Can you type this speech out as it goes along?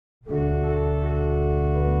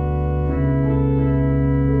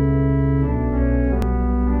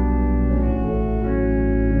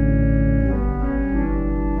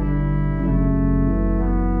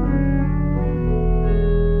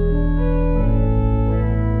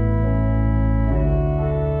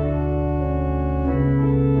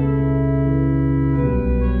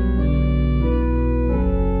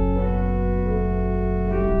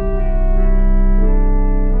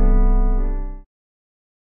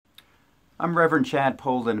I'm Reverend Chad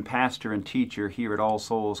Polden, pastor and teacher here at All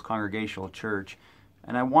Souls Congregational Church,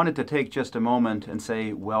 and I wanted to take just a moment and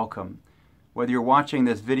say welcome. Whether you're watching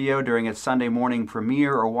this video during its Sunday morning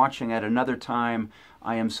premiere or watching at another time,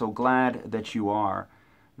 I am so glad that you are.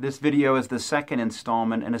 This video is the second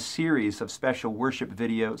installment in a series of special worship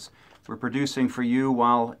videos we're producing for you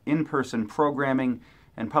while in-person programming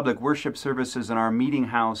and public worship services in our meeting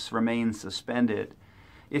house remain suspended.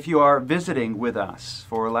 If you are visiting with us,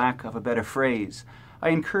 for lack of a better phrase,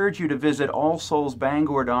 I encourage you to visit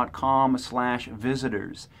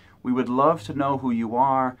allsoulsbangor.com/visitors. We would love to know who you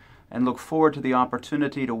are and look forward to the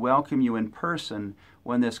opportunity to welcome you in person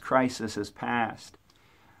when this crisis is past.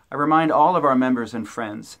 I remind all of our members and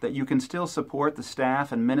friends that you can still support the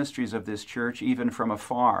staff and ministries of this church even from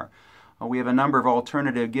afar. We have a number of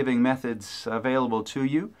alternative giving methods available to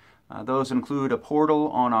you. Those include a portal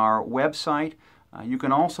on our website. You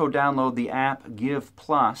can also download the app Give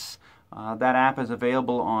Plus. That app is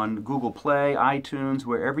available on Google Play, iTunes,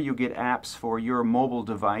 wherever you get apps for your mobile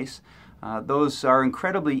device. Those are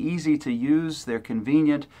incredibly easy to use. They're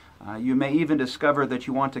convenient. You may even discover that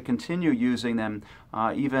you want to continue using them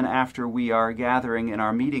even after we are gathering in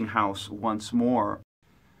our meeting house once more.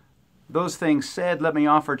 Those things said, let me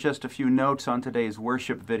offer just a few notes on today's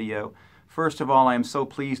worship video. First of all, I am so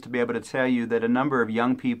pleased to be able to tell you that a number of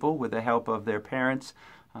young people, with the help of their parents,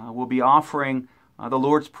 will be offering the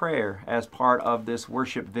Lord's Prayer as part of this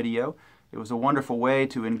worship video. It was a wonderful way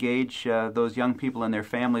to engage those young people and their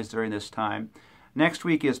families during this time. Next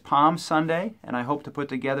week is Palm Sunday, and I hope to put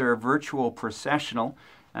together a virtual processional,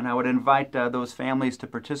 and I would invite those families to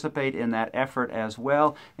participate in that effort as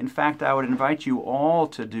well. In fact, I would invite you all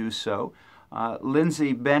to do so.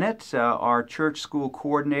 Lindsay Bennett, our church school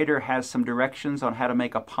coordinator, has some directions on how to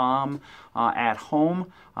make a palm at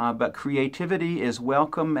home, but creativity is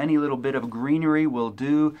welcome. Any little bit of greenery will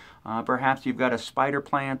do. Perhaps you've got a spider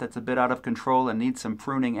plant that's a bit out of control and needs some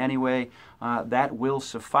pruning anyway. That will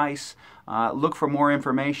suffice. Look for more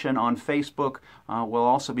information on Facebook. We'll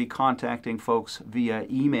also be contacting folks via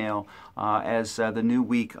email as the new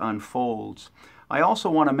week unfolds. I also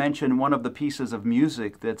want to mention one of the pieces of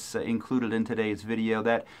music that's included in today's video.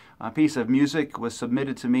 That piece of music was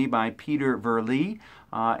submitted to me by Peter Verlee,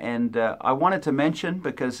 and I wanted to mention,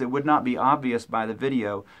 because it would not be obvious by the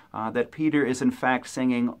video, that Peter is in fact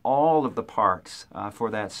singing all of the parts for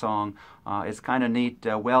that song. It's kind of neat.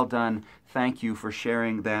 Well done. Thank you for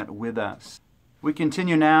sharing that with us. We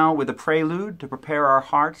continue now with a prelude to prepare our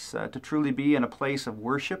hearts to truly be in a place of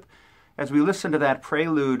worship. As we listen to that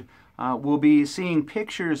prelude, we'll be seeing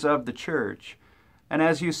pictures of the church. And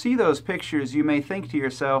as you see those pictures, you may think to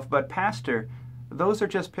yourself, but Pastor, those are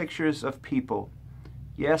just pictures of people.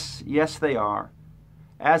 Yes, they are.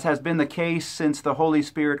 As has been the case since the Holy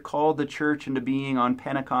Spirit called the church into being on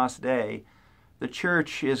Pentecost Day, the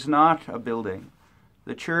church is not a building.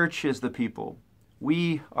 The church is the people.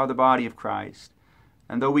 We are the body of Christ.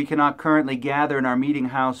 And though we cannot currently gather in our meeting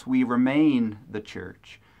house, we remain the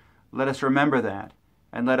church. Let us remember that.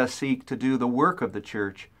 And let us seek to do the work of the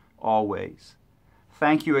church always.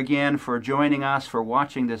 Thank you again for joining us, for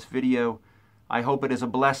watching this video. I hope it is a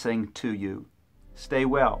blessing to you. Stay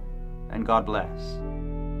well, and God bless.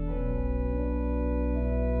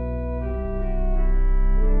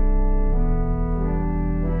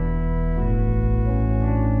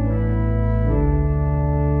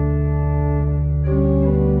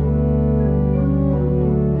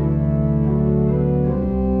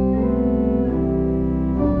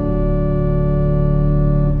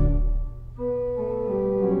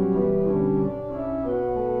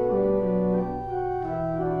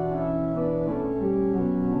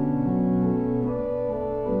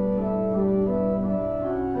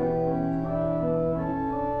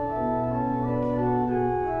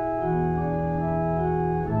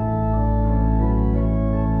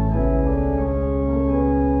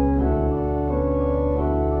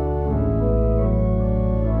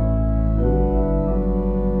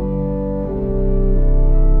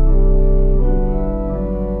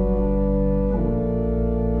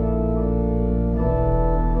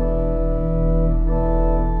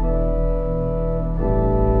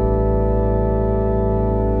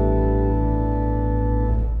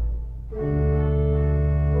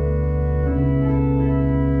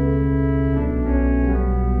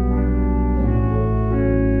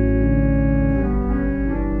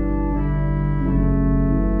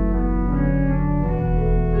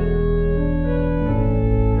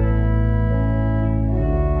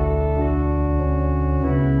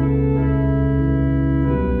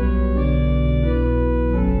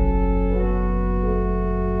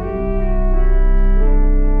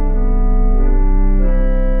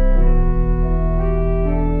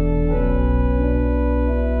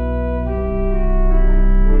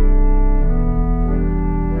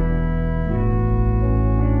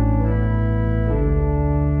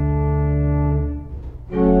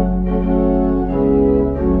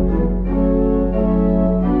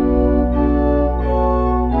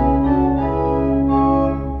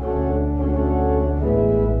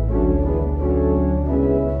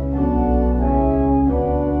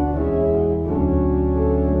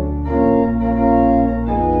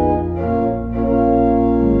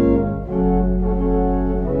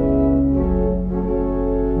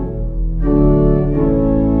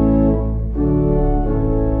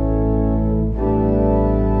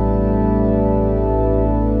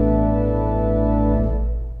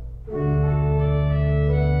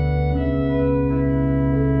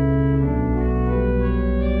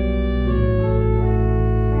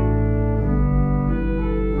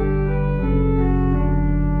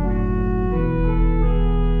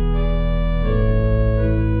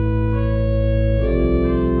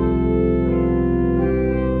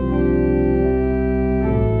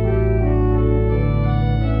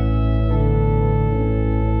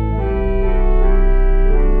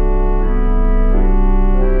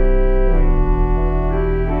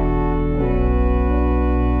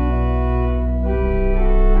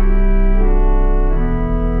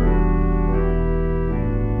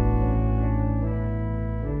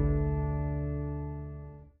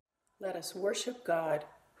 Let us worship God,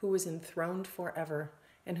 who is enthroned forever,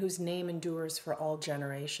 and whose name endures for all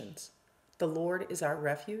generations. The Lord is our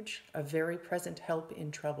refuge, a very present help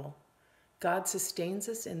in trouble. God sustains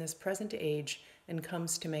us in this present age and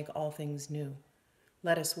comes to make all things new.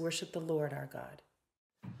 Let us worship the Lord our God.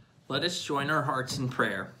 Let us join our hearts in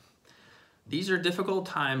prayer. These are difficult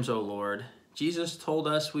times, O Lord. Jesus told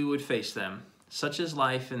us we would face them. Such is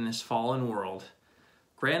life in this fallen world.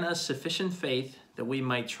 Grant us sufficient faith that we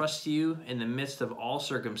might trust you in the midst of all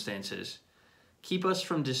circumstances. Keep us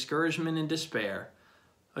from discouragement and despair.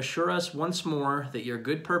 Assure us once more that your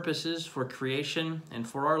good purposes for creation and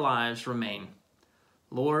for our lives remain.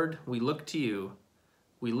 Lord, we look to you.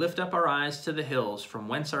 We lift up our eyes to the hills from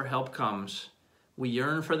whence our help comes. We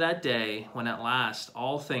yearn for that day when at last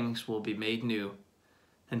all things will be made new.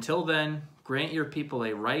 Until then, grant your people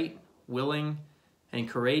a right, willing, and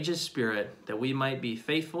courageous spirit that we might be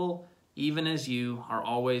faithful even as you are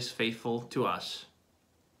always faithful to us.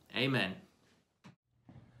 Amen.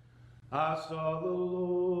 I saw the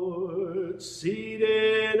Lord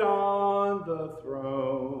seated on the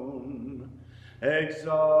throne,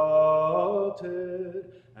 exalted,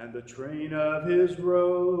 and the train of his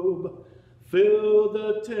robe filled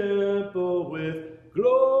the temple with glory,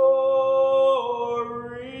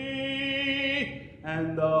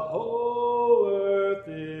 and the whole earth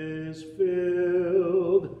is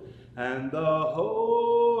filled, and the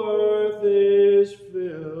whole earth is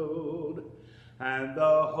filled, and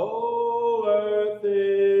the whole earth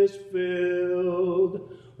is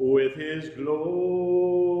filled with his glory.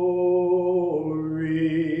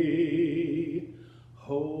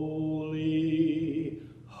 Holy,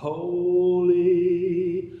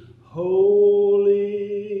 holy,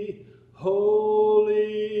 holy,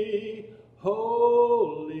 holy,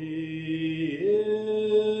 holy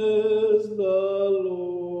is the Lord.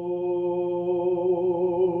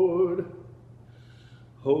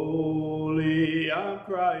 Holy, I'm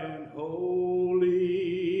crying,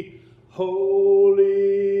 holy,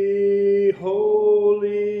 holy,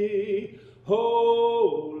 holy,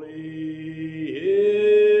 holy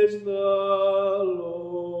is the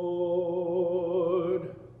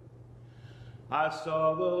Lord. I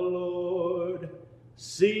saw the Lord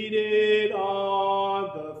seated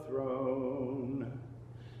on the throne,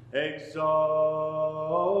 exalted.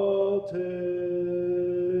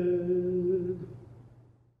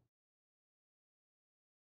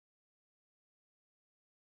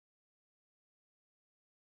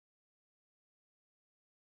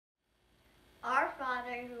 Our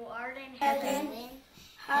Father, who art in heaven,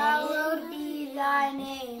 hallowed be thy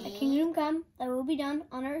name. Thy kingdom come, thy will be done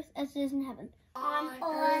on earth as it is in heaven. On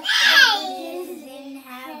earth as it is in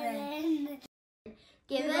heaven.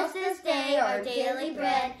 Give us this day our daily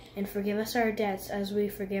bread, and forgive us our debts as we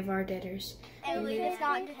forgive our debtors. and lead us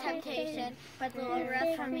not into temptation, but deliver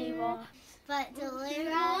us from evil. But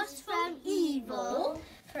deliver us from evil.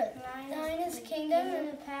 For thine is the kingdom and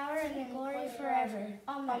the power and the glory forever.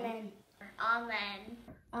 Amen. Amen.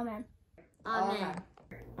 Amen. Amen.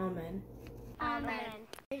 Amen.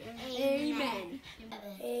 Amen.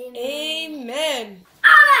 Amen.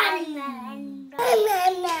 Amen.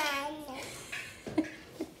 Amen.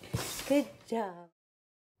 Good job.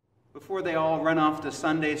 Before they all run off to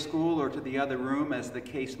Sunday school or to the other room, as the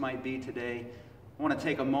case might be today, I want to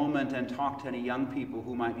take a moment and talk to any young people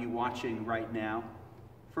who might be watching right now.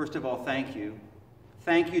 First of all, thank you.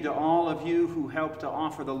 Thank you to all of you who helped to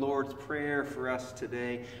offer the Lord's Prayer for us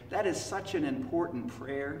today. That is such an important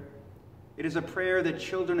prayer. It is a prayer that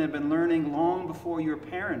children have been learning long before your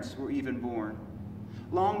parents were even born,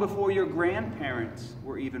 long before your grandparents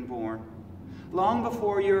were even born, long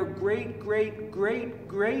before your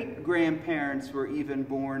great-great-great-great-grandparents were even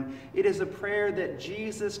born. It is a prayer that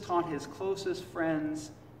Jesus taught his closest friends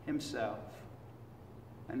himself.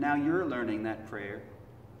 And now you're learning that prayer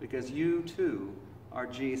because you too are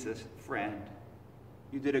Jesus' friend.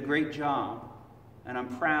 You did a great job, and I'm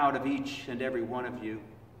proud of each and every one of you.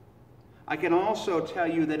 I can also tell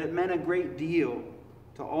you that it meant a great deal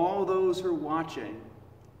to all those who are watching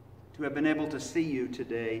to have been able to see you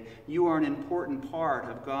today. You are an important part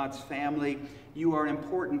of God's family. You are an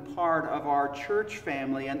important part of our church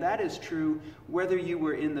family, and that is true whether you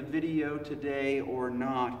were in the video today or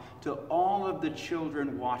not. To all of the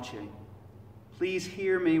children watching, please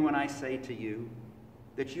hear me when I say to you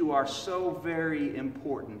that you are so very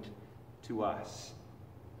important to us.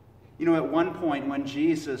 You know, at one point when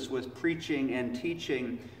Jesus was preaching and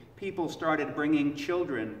teaching, people started bringing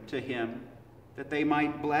children to him that they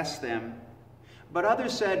might bless them. But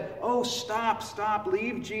others said, "Oh, stop,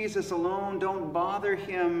 leave Jesus alone, don't bother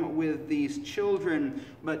him with these children."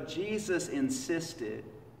 But Jesus insisted.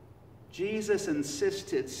 Jesus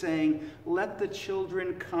insisted, saying, "Let the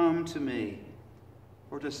children come to me,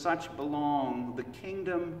 for to such belong the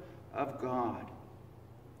kingdom of God."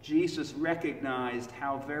 Jesus recognized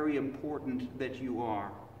how very important that you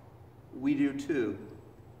are. We do too,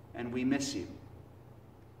 and we miss you.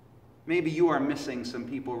 Maybe you are missing some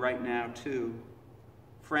people right now too.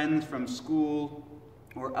 Friends from school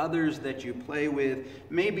or others that you play with.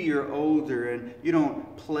 Maybe you're older and you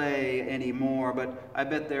don't play anymore, but I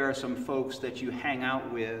bet there are some folks that you hang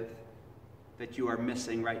out with that you are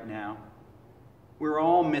missing right now. We're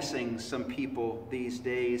all missing some people these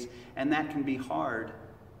days, and that can be hard.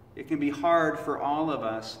 It can be hard for all of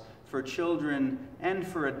us, for children and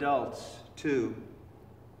for adults too.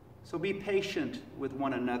 So be patient with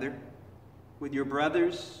one another, with your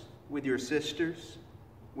brothers, with your sisters,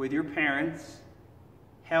 with your parents.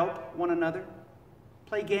 Help one another.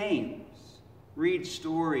 Play games. Read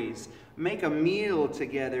stories. Make a meal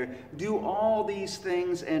together. Do all these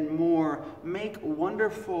things and more. Make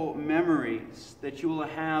wonderful memories that you will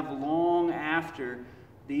have long after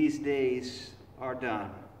these days are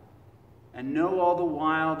done. And know all the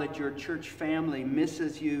while that your church family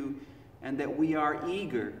misses you and that we are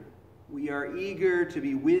eager. We are eager to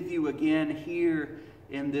be with you again here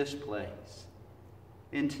in this place.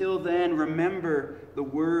 Until then, remember the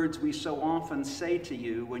words we so often say to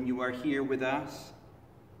you when you are here with us,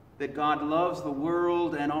 that God loves the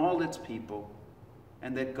world and all its people,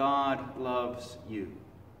 and that God loves you.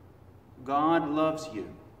 God loves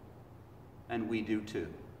you, and we do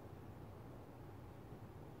too.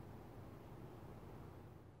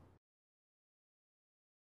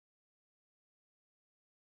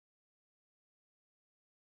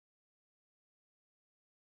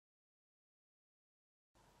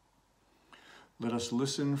 Let us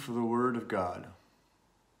listen for the word of God.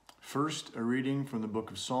 First, a reading from the book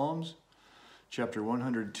of Psalms, chapter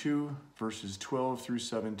 102, verses 12 through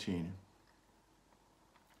 17.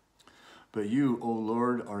 But you, O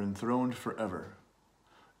Lord, are enthroned forever.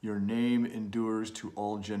 Your name endures to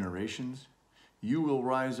all generations. You will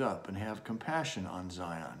rise up and have compassion on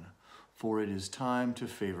Zion, for it is time to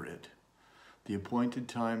favor it. The appointed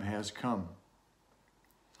time has come.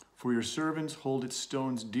 For your servants hold its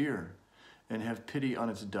stones dear, and have pity on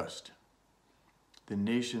its dust. The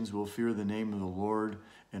nations will fear the name of the Lord,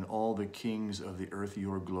 and all the kings of the earth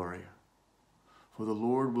your glory. For the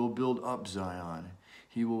Lord will build up Zion.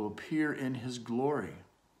 He will appear in his glory.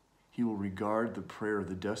 He will regard the prayer of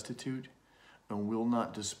the destitute, and will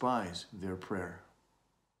not despise their prayer.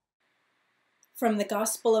 From the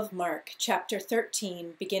Gospel of Mark, chapter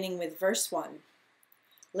 13, beginning with verse 1.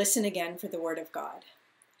 Listen again for the word of God.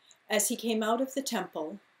 As he came out of the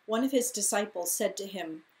temple, one of his disciples said to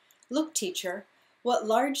him, "Look, teacher, what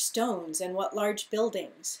large stones and what large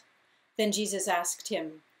buildings." Then Jesus asked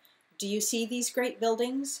him, "Do you see these great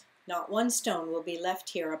buildings? Not one stone will be left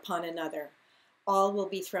here upon another. All will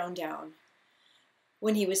be thrown down."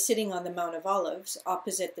 When he was sitting on the Mount of Olives,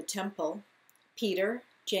 opposite the temple, Peter,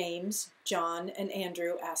 James, John, and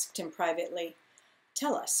Andrew asked him privately,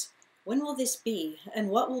 "Tell us, when will this be, and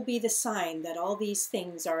what will be the sign that all these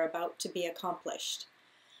things are about to be accomplished?"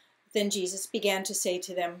 Then Jesus began to say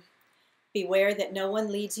to them, "Beware that no one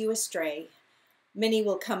leads you astray. Many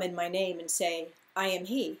will come in my name and say, 'I am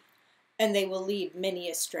he,' and they will lead many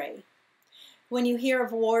astray. When you hear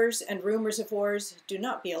of wars and rumors of wars, do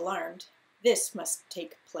not be alarmed. This must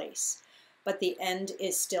take place, but the end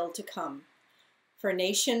is still to come. For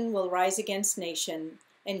nation will rise against nation,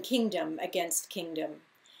 and kingdom against kingdom.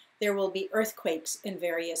 There will be earthquakes in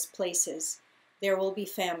various places. There will be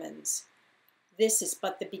famines. This is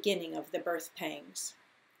but the beginning of the birth pangs."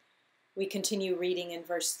 We continue reading in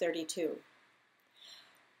verse 32.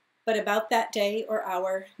 "But about that day or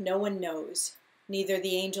hour no one knows, neither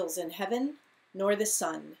the angels in heaven, nor the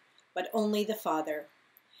Son, but only the Father.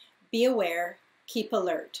 Be aware, keep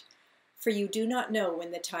alert, for you do not know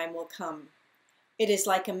when the time will come. It is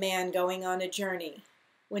like a man going on a journey,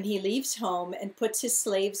 when he leaves home and puts his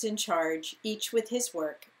slaves in charge, each with his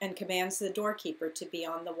work, and commands the doorkeeper to be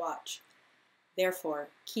on the watch. Therefore,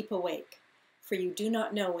 keep awake, for you do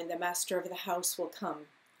not know when the master of the house will come,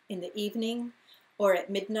 in the evening, or at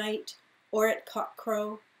midnight, or at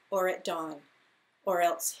cockcrow, or at dawn, or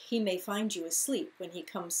else he may find you asleep when he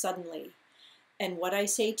comes suddenly. And what I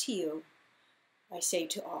say to you, I say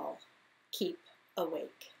to all, keep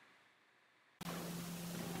awake."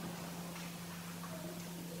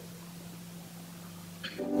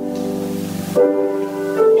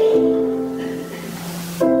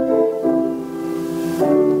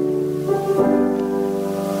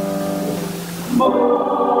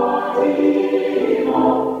 Martino,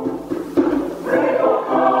 prego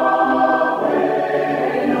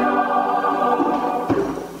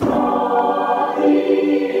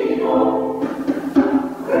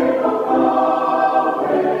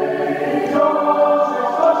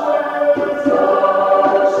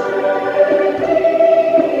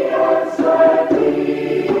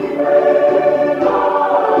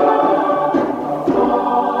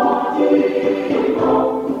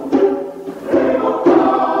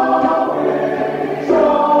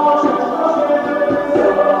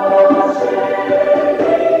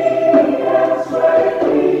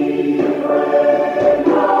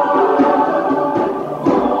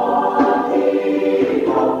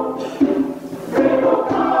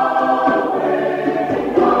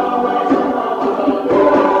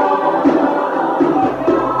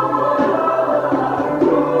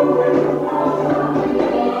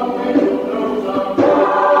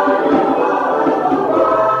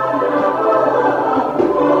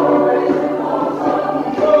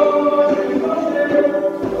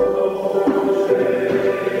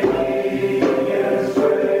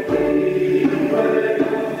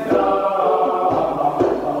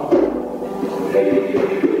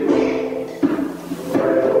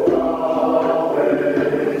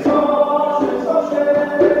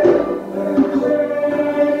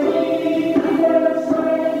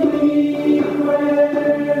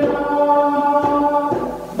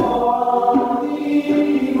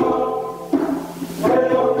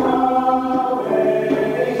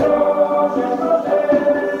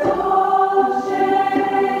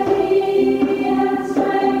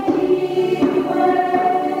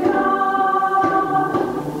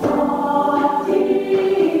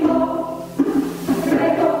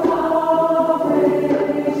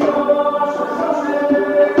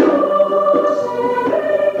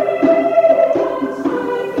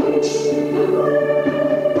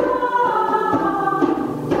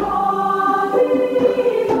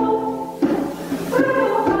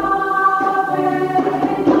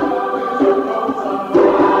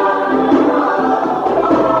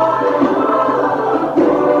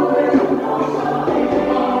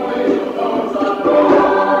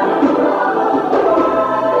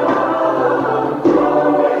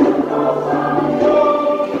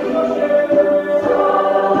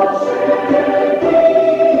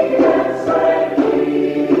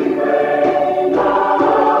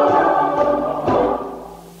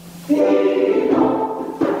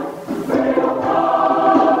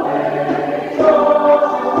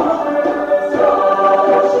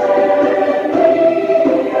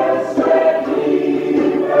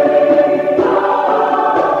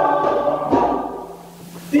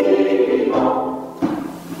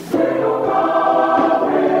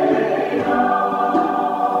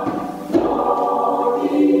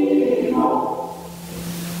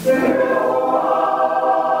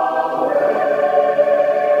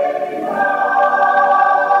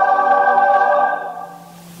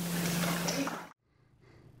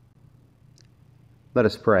Let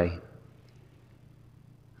us pray.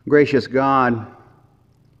 Gracious God,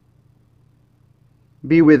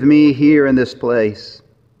 be with me here in this place.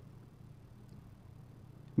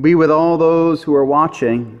 Be with all those who are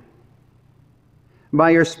watching. By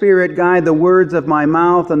your Spirit, guide the words of my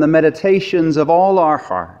mouth and the meditations of all our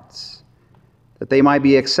hearts, that they might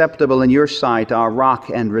be acceptable in your sight, our rock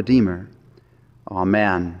and redeemer.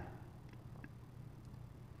 Amen.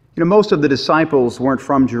 You know, most of the disciples weren't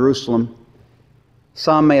from Jerusalem.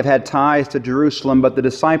 Some may have had ties to Jerusalem, but the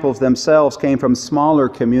disciples themselves came from smaller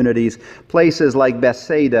communities, places like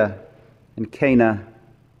Bethsaida and Cana.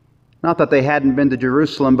 Not that they hadn't been to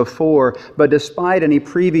Jerusalem before, but despite any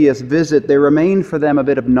previous visit, there remained for them a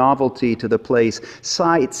bit of novelty to the place,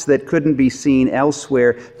 sights that couldn't be seen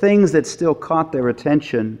elsewhere, things that still caught their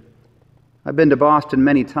attention. I've been to Boston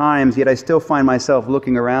many times, yet I still find myself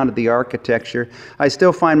looking around at the architecture. I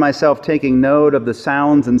still find myself taking note of the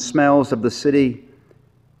sounds and smells of the city.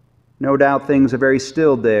 No doubt things are very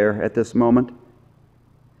still there at this moment.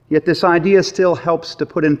 Yet this idea still helps to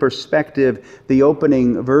put in perspective the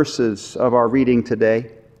opening verses of our reading today.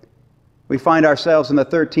 We find ourselves in the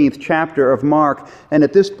 13th chapter of Mark, and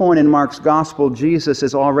at this point in Mark's Gospel, Jesus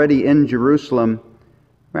is already in Jerusalem.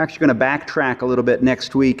 We're actually going to backtrack a little bit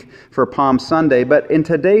next week for Palm Sunday, but in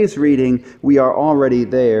today's reading, we are already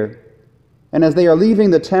there. And as they are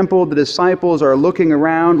leaving the temple, the disciples are looking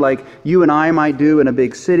around like you and I might do in a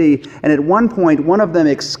big city. And at one point, one of them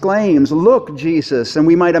exclaims, "Look, Jesus." And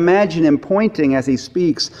we might imagine him pointing as he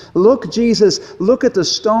speaks. "Look, Jesus, look at the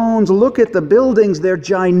stones, look at the buildings, they're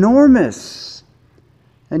ginormous."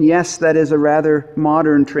 And yes, that is a rather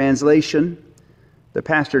modern translation. The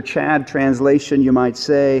Pastor Chad translation, you might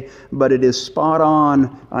say, but it is spot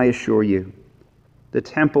on, I assure you. The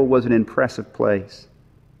temple was an impressive place.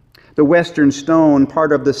 The western stone,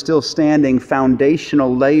 part of the still standing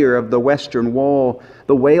foundational layer of the western wall,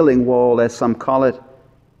 the Wailing Wall as some call it.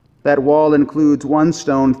 That wall includes one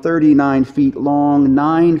stone 39 feet long,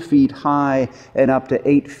 9 feet high, and up to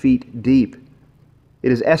 8 feet deep.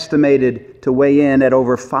 It is estimated to weigh in at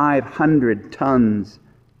over 500 tons.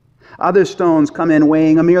 Other stones come in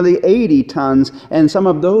weighing a merely 80 tons, and some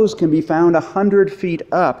of those can be found 100 feet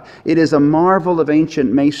up. It is a marvel of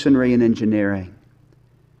ancient masonry and engineering.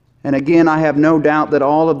 And again, I have no doubt that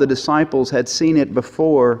all of the disciples had seen it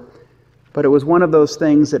before, but it was one of those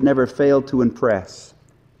things that never failed to impress.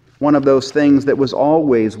 One of those things that was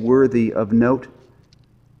always worthy of note.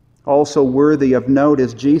 Also worthy of note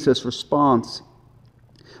is Jesus' response.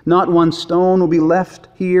 "Not one stone will be left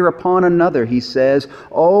here upon another," he says.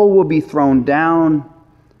 "All will be thrown down,"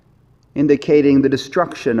 indicating the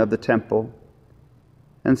destruction of the temple.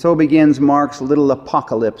 And so begins Mark's little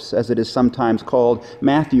apocalypse, as it is sometimes called.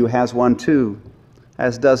 Matthew has one too,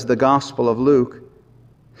 as does the Gospel of Luke.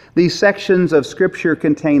 These sections of Scripture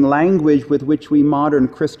contain language with which we modern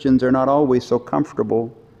Christians are not always so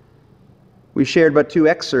comfortable. We shared but 2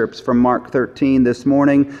 excerpts from Mark 13 this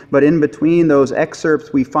morning, but in between those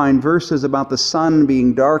excerpts we find verses about the sun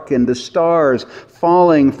being darkened, the stars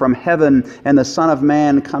falling from heaven, and the Son of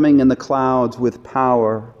Man coming in the clouds with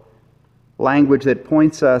power. Language that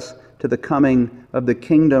points us to the coming of the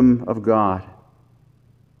kingdom of God.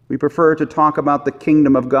 We prefer to talk about the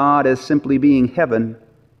kingdom of God as simply being heaven,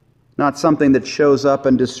 not something that shows up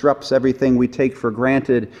and disrupts everything we take for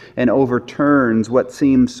granted and overturns what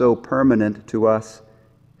seems so permanent to us.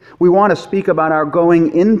 We want to speak about our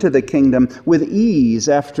going into the kingdom with ease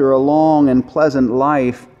after a long and pleasant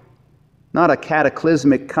life, not a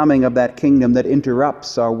cataclysmic coming of that kingdom that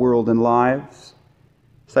interrupts our world and lives.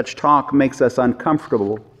 Such talk makes us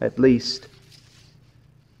uncomfortable, at least.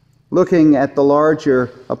 Looking at the larger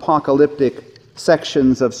apocalyptic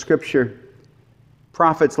sections of Scripture,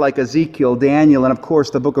 prophets like Ezekiel, Daniel, and of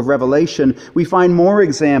course the book of Revelation, we find more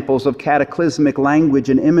examples of cataclysmic language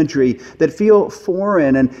and imagery that feel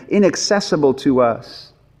foreign and inaccessible to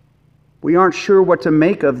us. We aren't sure what to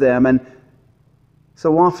make of them, and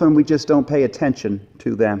so often we just don't pay attention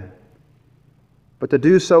to them. But to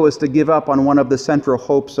do so is to give up on one of the central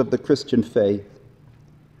hopes of the Christian faith.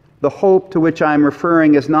 The hope to which I am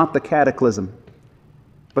referring is not the cataclysm,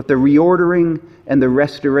 but the reordering and the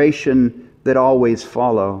restoration that always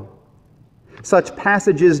follow. Such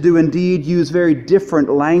passages do indeed use very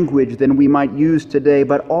different language than we might use today,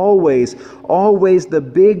 but always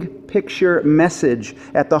the big picture message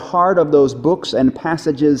at the heart of those books and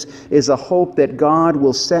passages is a hope that God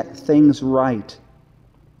will set things right.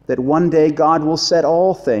 That one day God will set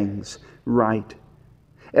all things right.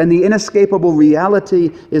 And the inescapable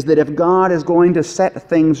reality is that if God is going to set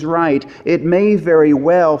things right, it may very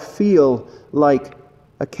well feel like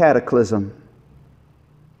a cataclysm.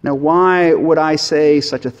 Now, why would I say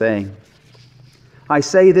such a thing? I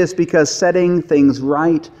say this because setting things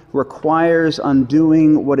right requires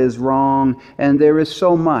undoing what is wrong, and there is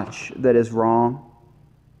so much that is wrong.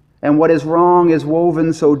 And what is wrong is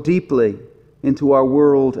woven so deeply into our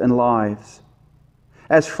world and lives.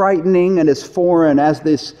 As frightening and as foreign as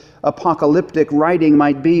this apocalyptic writing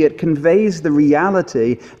might be, it conveys the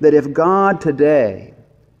reality that if God today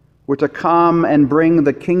were to come and bring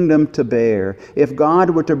the kingdom to bear, if God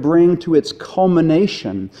were to bring to its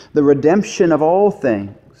culmination the redemption of all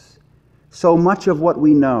things, so much of what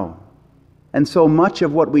we know and so much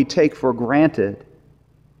of what we take for granted,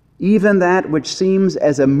 even that which seems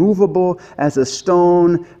as immovable as a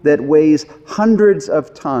stone that weighs hundreds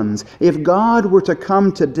of tons, if God were to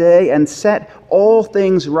come today and set all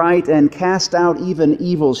things right and cast out even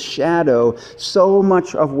evil's shadow, so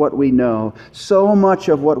much of what we know, so much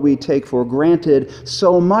of what we take for granted,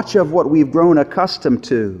 so much of what we've grown accustomed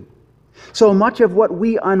to, so much of what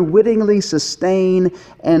we unwittingly sustain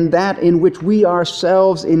and that in which we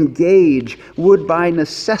ourselves engage would by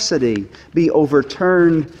necessity be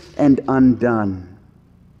overturned and undone.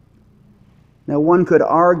 Now, one could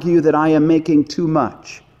argue that I am making too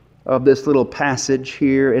much of this little passage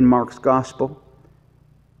here in Mark's Gospel,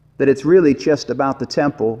 that it's really just about the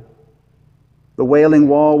temple. The Wailing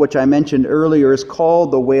Wall, which I mentioned earlier, is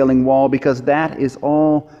called the Wailing Wall because that is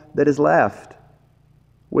all that is left.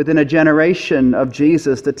 Within a generation of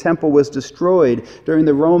Jesus, the temple was destroyed during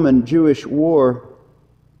the Roman-Jewish war.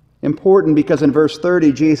 Important because in verse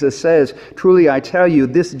 30, Jesus says, "Truly I tell you,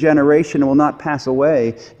 this generation will not pass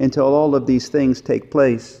away until all of these things take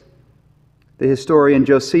place." The historian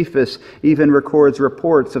Josephus even records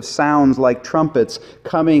reports of sounds like trumpets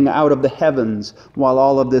coming out of the heavens while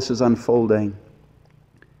all of this is unfolding.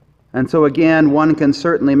 And so again, one can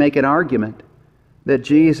certainly make an argument that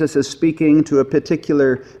Jesus is speaking to a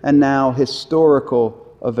particular and now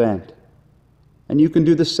historical event. And you can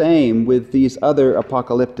do the same with these other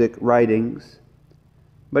apocalyptic writings.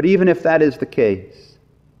 But even if that is the case,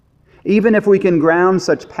 even if we can ground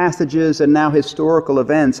such passages and now historical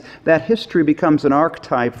events, that history becomes an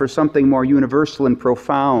archetype for something more universal and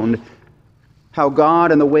profound, how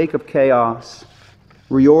God, in the wake of chaos,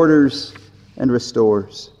 reorders and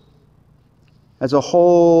restores. As a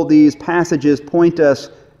whole, these passages point us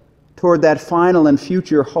toward that final and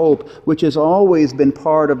future hope which has always been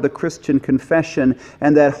part of the Christian confession.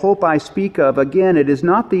 And that hope I speak of, again, it is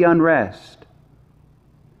not the unrest.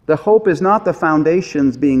 The hope is not the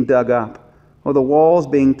foundations being dug up or the walls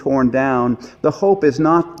being torn down. The hope is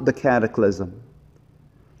not the cataclysm.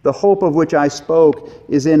 The hope of which I spoke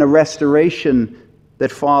is in a restoration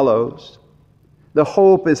that follows. The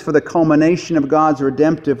hope is for the culmination of God's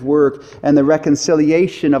redemptive work and the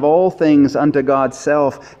reconciliation of all things unto God's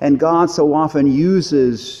self. And God so often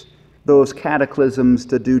uses those cataclysms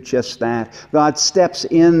to do just that. God steps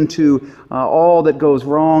into all that goes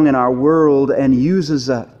wrong in our world and uses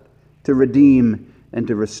it to redeem and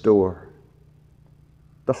to restore.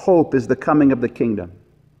 The hope is the coming of the kingdom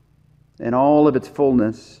in all of its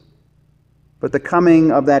fullness. But the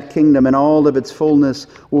coming of that kingdom in all of its fullness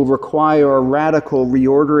will require a radical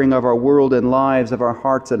reordering of our world and lives, of our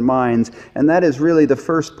hearts and minds. And that is really the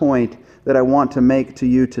first point that I want to make to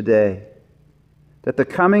you today. That the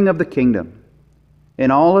coming of the kingdom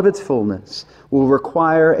in all of its fullness will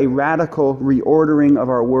require a radical reordering of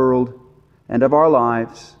our world and of our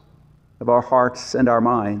lives, of our hearts and our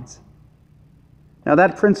minds. Now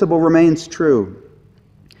that principle remains true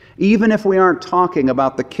even if we aren't talking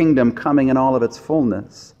about the kingdom coming in all of its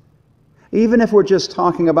fullness. Even if we're just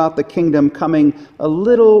talking about the kingdom coming a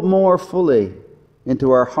little more fully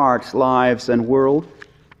into our hearts, lives, and world,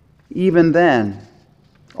 even then,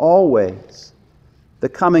 always, the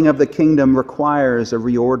coming of the kingdom requires a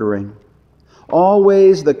reordering.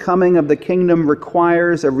 Always the coming of the kingdom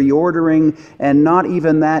requires a reordering, and not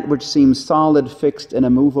even that which seems solid, fixed, and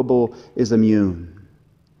immovable is immune.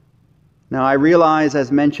 Now, I realize, as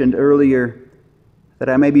mentioned earlier, that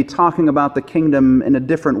I may be talking about the kingdom in a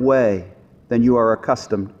different way than you are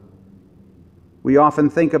accustomed. We often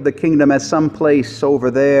think of the kingdom as some place over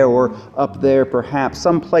there or up there perhaps,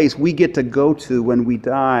 some place we get to go to when we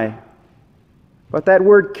die. But that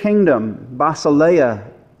word kingdom, basileia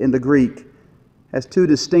in the Greek, has two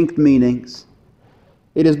distinct meanings.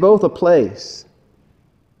 It is both a place,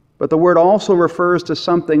 but the word also refers to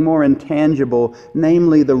something more intangible,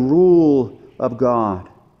 namely the rule of God.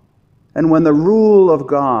 And when the rule of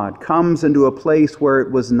God comes into a place where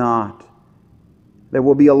it was not, there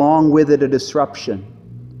will be along with it a disruption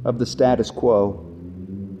of the status quo.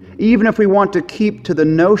 even if we want to keep to the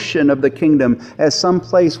notion of the kingdom as some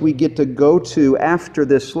place we get to go to after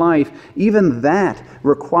this life, even that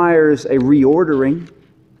requires a reordering,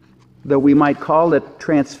 though we might call it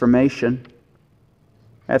transformation.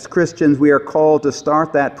 As Christians, we are called to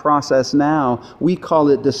start that process now. We call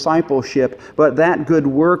it discipleship, but that good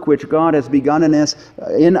work which God has begun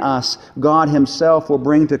in us, God Himself will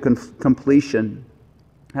bring to completion.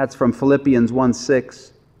 That's from Philippians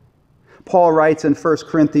 1:6. Paul writes in 1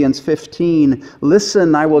 Corinthians 15,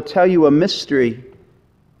 "Listen, I will tell you a mystery.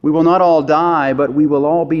 We will not all die, but we will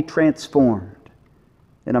all be transformed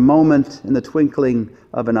in a moment, in the twinkling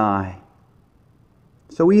of an eye."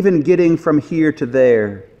 So even getting from here to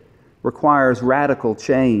there requires radical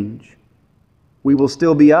change. We will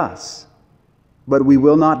still be us, but we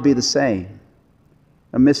will not be the same.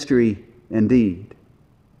 A mystery indeed.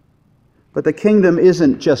 But the kingdom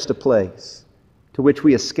isn't just a place to which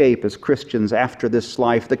we escape as Christians after this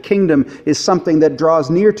life. The kingdom is something that draws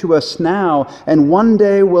near to us now, and one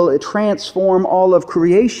day will transform all of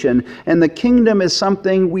creation. And the kingdom is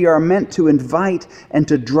something we are meant to invite and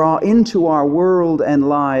to draw into our world and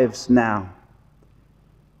lives now.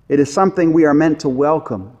 It is something we are meant to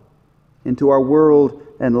welcome into our world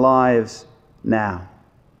and lives now.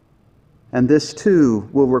 And this too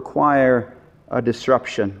will require a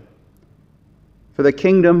disruption. For the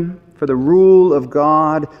kingdom, for the rule of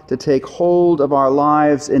God to take hold of our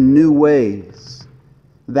lives in new ways,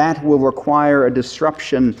 that will require a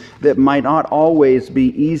disruption that might not always be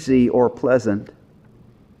easy or pleasant.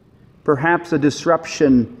 Perhaps a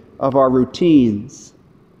disruption of our routines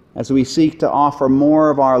as we seek to offer more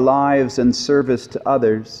of our lives in service to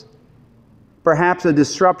others. Perhaps a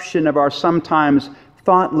disruption of our sometimes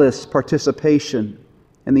thoughtless participation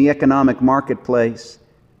in the economic marketplace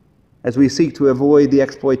as we seek to avoid the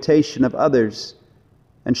exploitation of others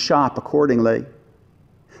and shop accordingly.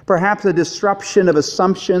 Perhaps a disruption of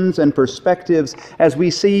assumptions and perspectives as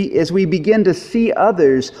we begin to see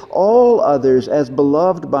others, all others, as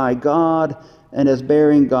beloved by God and as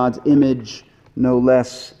bearing God's image no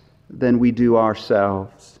less than we do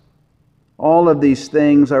ourselves. All of these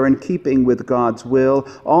things are in keeping with God's will.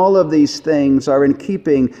 All of these things are in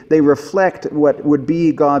keeping. They reflect what would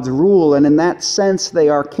be God's rule, and in that sense, they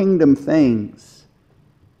are kingdom things.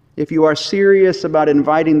 If you are serious about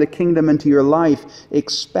inviting the kingdom into your life,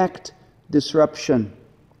 expect disruption.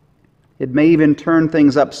 It may even turn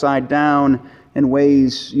things upside down in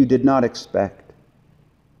ways you did not expect.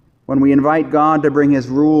 When we invite God to bring His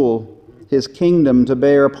rule, His kingdom to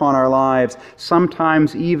bear upon our lives,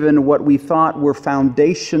 sometimes even what we thought were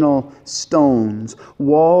foundational stones,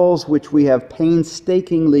 walls which we have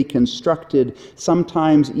painstakingly constructed,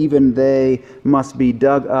 sometimes even they must be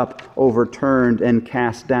dug up, overturned, and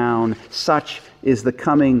cast down. Such is the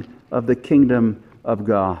coming of the kingdom of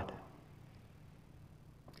God.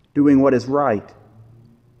 Doing what is right,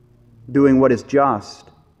 doing what is just.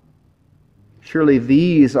 Surely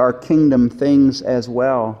these are kingdom things as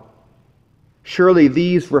well. Surely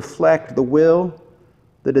these reflect the will,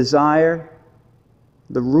 the desire,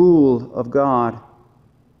 the rule of God.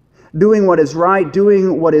 Doing what is right,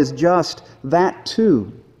 doing what is just, that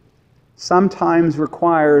too sometimes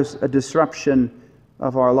requires a disruption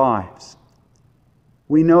of our lives.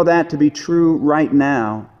 We know that to be true right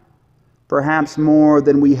now, perhaps more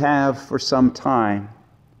than we have for some time.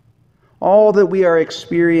 All that we are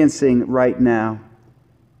experiencing right now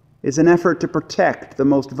is an effort to protect the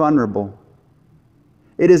most vulnerable.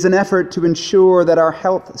 It is an effort to ensure that our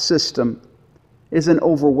health system isn't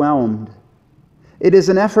overwhelmed. It is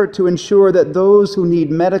an effort to ensure that those who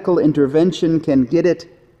need medical intervention can get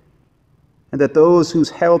it, and that those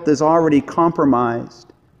whose health is already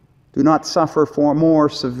compromised do not suffer for more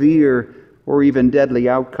severe or even deadly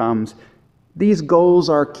outcomes. These goals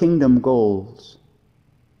are kingdom goals.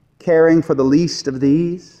 Caring for the least of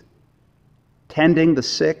these, tending the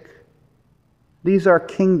sick, these are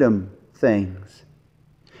kingdom things.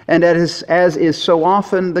 And as is so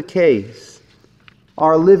often the case,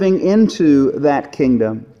 our living into that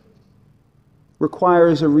kingdom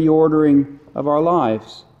requires a reordering of our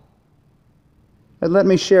lives. And let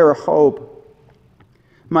me share a hope.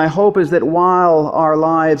 My hope is that while our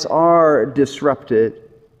lives are disrupted,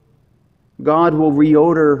 God will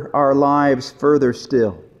reorder our lives further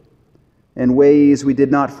still in ways we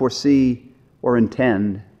did not foresee or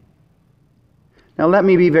intend. Now let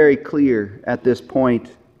me be very clear at this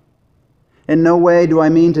point. In no way do I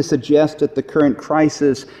mean to suggest that the current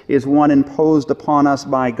crisis is one imposed upon us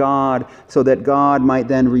by God so that God might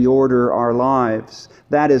then reorder our lives.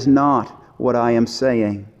 That is not what I am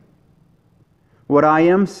saying. What I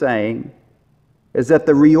am saying is that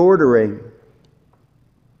the reordering,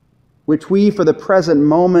 which we for the present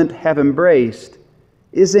moment have embraced,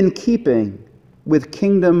 is in keeping with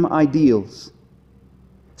kingdom ideals.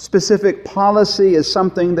 Specific policy is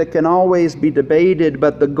something that can always be debated,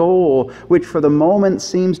 but the goal, which for the moment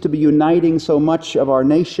seems to be uniting so much of our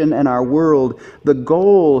nation and our world, the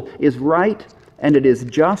goal is right, and it is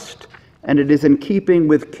just, and it is in keeping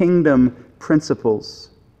with kingdom principles.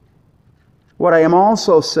 What I am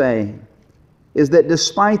also saying is that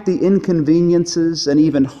despite the inconveniences and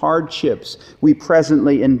even hardships we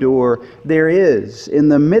presently endure, there is, in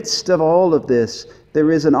the midst of all of this,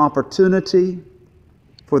 there is an opportunity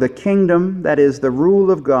for the kingdom, that is the rule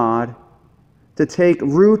of God, to take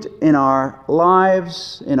root in our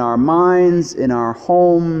lives, in our minds, in our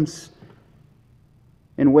homes,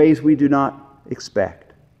 in ways we do not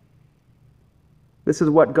expect. This is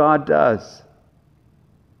what God does.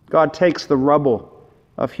 God takes the rubble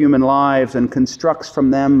of human lives and constructs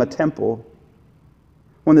from them a temple.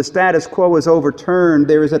 When the status quo is overturned,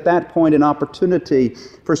 there is at that point an opportunity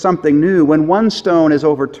for something new. When one stone is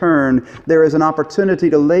overturned, there is an opportunity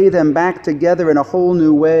to lay them back together in a whole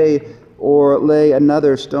new way or lay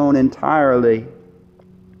another stone entirely.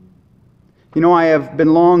 You know, I have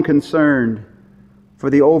been long concerned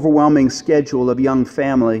for the overwhelming schedule of young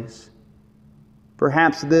families.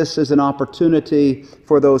 Perhaps this is an opportunity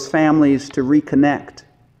for those families to reconnect,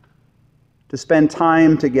 to spend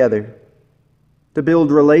time together, to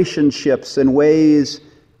build relationships in ways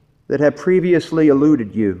that have previously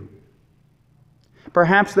eluded you.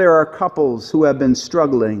 Perhaps there are couples who have been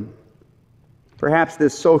struggling. Perhaps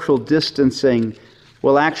this social distancing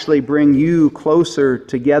will actually bring you closer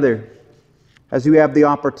together as you have the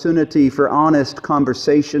opportunity for honest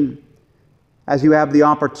conversation, as you have the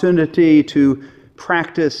opportunity to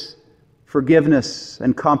practice forgiveness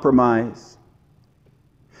and compromise.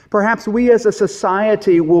 Perhaps we as a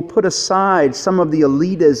society will put aside some of the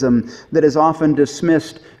elitism that has often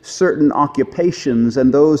dismissed certain occupations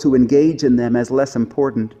and those who engage in them as less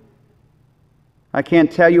important. I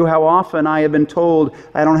can't tell you how often I have been told,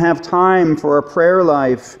 I don't have time for a prayer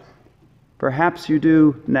life. Perhaps you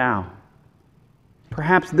do now.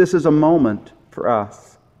 Perhaps this is a moment for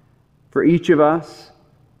us, for each of us,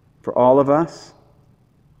 for all of us.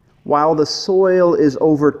 While the soil is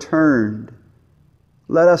overturned,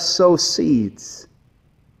 let us sow seeds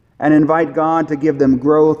and invite God to give them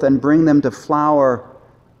growth and bring them to flower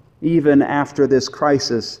even after this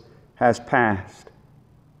crisis has passed.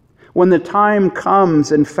 When the time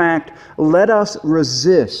comes, in fact, let us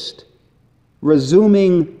resist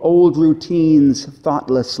resuming old routines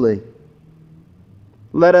thoughtlessly.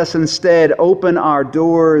 Let us instead open our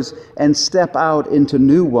doors and step out into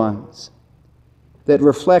new ones that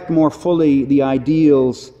reflect more fully the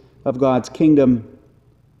ideals of God's kingdom,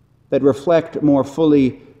 that reflect more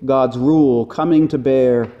fully God's rule coming to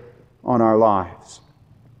bear on our lives.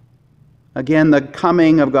 Again, the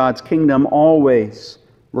coming of God's kingdom always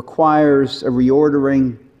requires a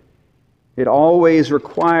reordering. It always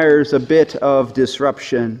requires a bit of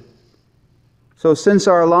disruption. So since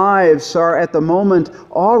our lives are at the moment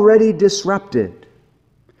already disrupted,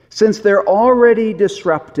 since they're already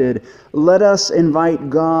disrupted, let us invite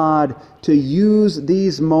God to use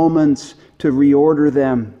these moments to reorder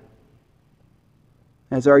them.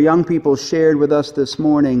 As our young people shared with us this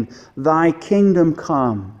morning, Thy kingdom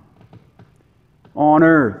come on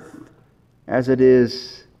earth as it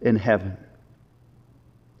is in heaven.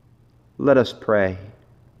 Let us pray.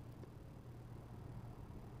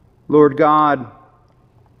 Lord God,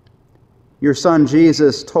 your Son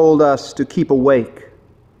Jesus told us to keep awake,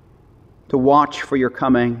 to watch for your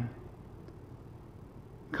coming.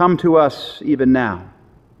 Come to us even now.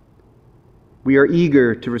 We are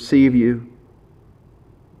eager to receive you.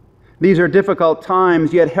 These are difficult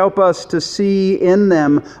times, yet help us to see in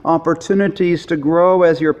them opportunities to grow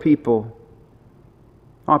as your people,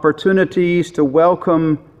 opportunities to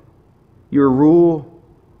welcome your rule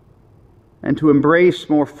and to embrace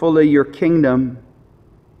more fully your kingdom.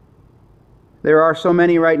 There are so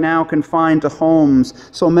many right now confined to homes,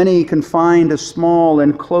 so many confined to small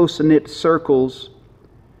and close-knit circles.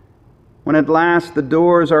 When at last the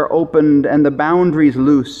doors are opened and the boundaries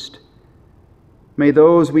loosed, may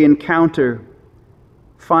those we encounter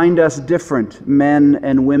find us different men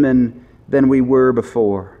and women than we were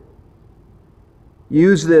before.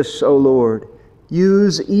 Use this, O Lord,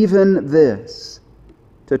 use even this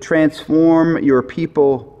to transform your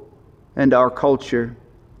people and our culture,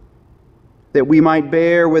 that we might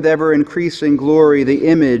bear with ever-increasing glory the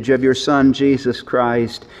image of your Son, Jesus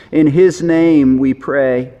Christ. In his name we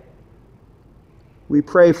pray. We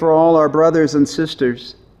pray for all our brothers and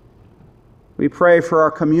sisters. We pray for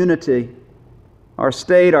our community. our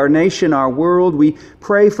state, our nation, our world. We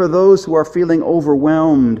pray for those who are feeling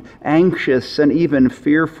overwhelmed, anxious, and even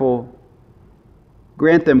fearful.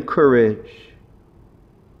 Grant them courage.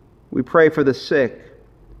 We pray for the sick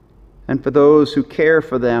and for those who care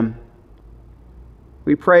for them.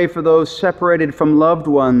 We pray for those separated from loved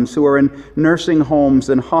ones who are in nursing homes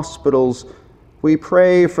and hospitals. We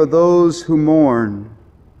pray for those who mourn.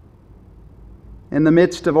 In the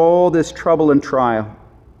midst of all this trouble and trial,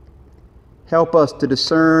 help us to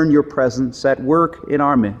discern your presence at work in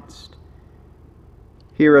our midst.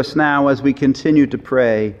 Hear us now as we continue to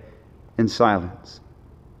pray in silence.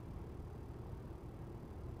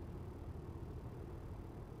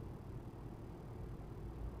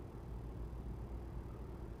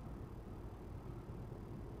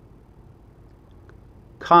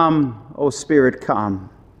 Come, O Spirit, come.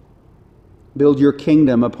 Build your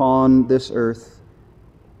kingdom upon this earth.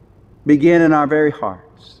 Begin in our very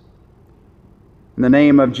hearts. In the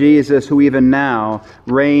name of Jesus, who even now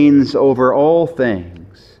reigns over all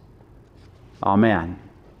things. Amen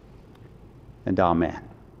and amen.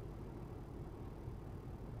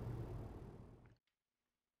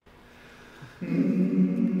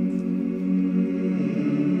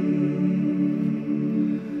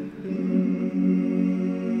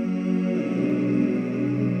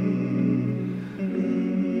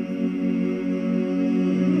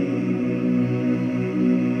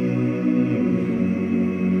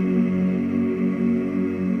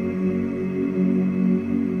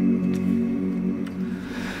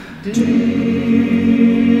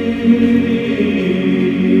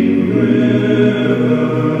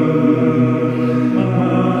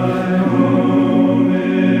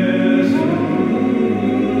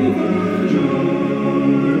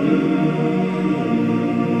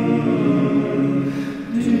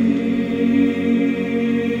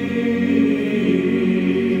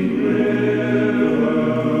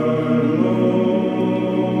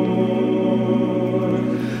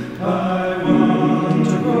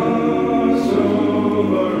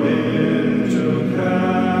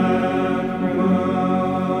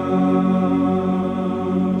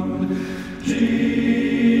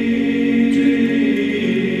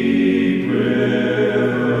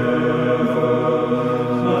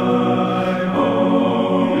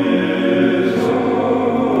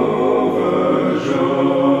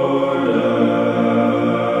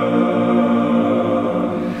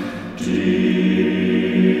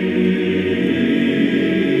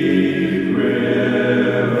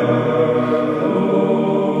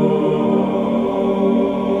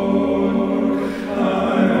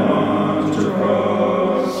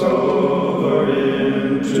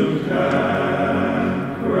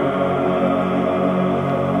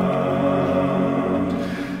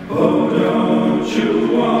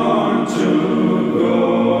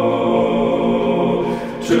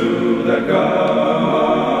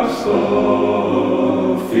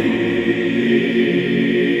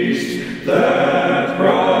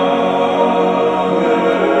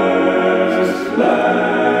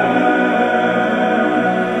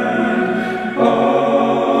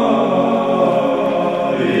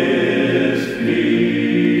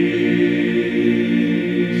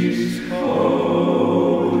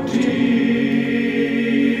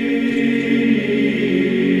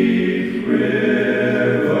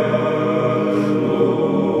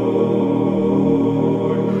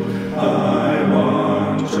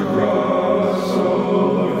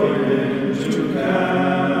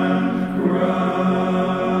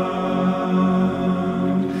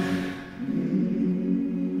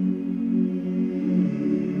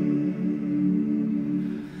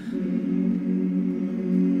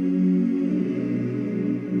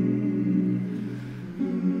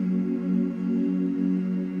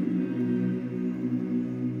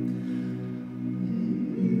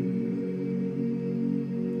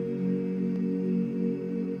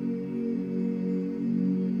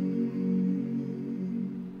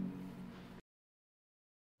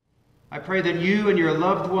 I pray that you and your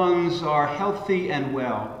loved ones are healthy and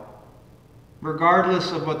well.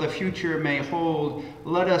 Regardless of what the future may hold,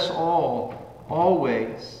 let us all,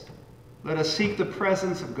 always, let us seek the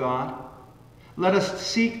presence of God. Let us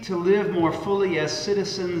seek to live more fully as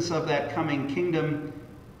citizens of that coming kingdom.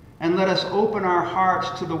 And let us open our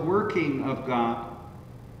hearts to the working of God,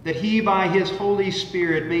 that He, by His Holy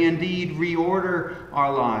Spirit, may indeed reorder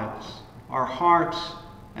our lives, our hearts,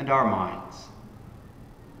 and our minds.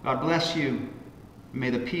 God bless you. May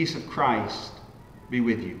the peace of Christ be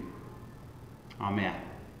with you. Amen.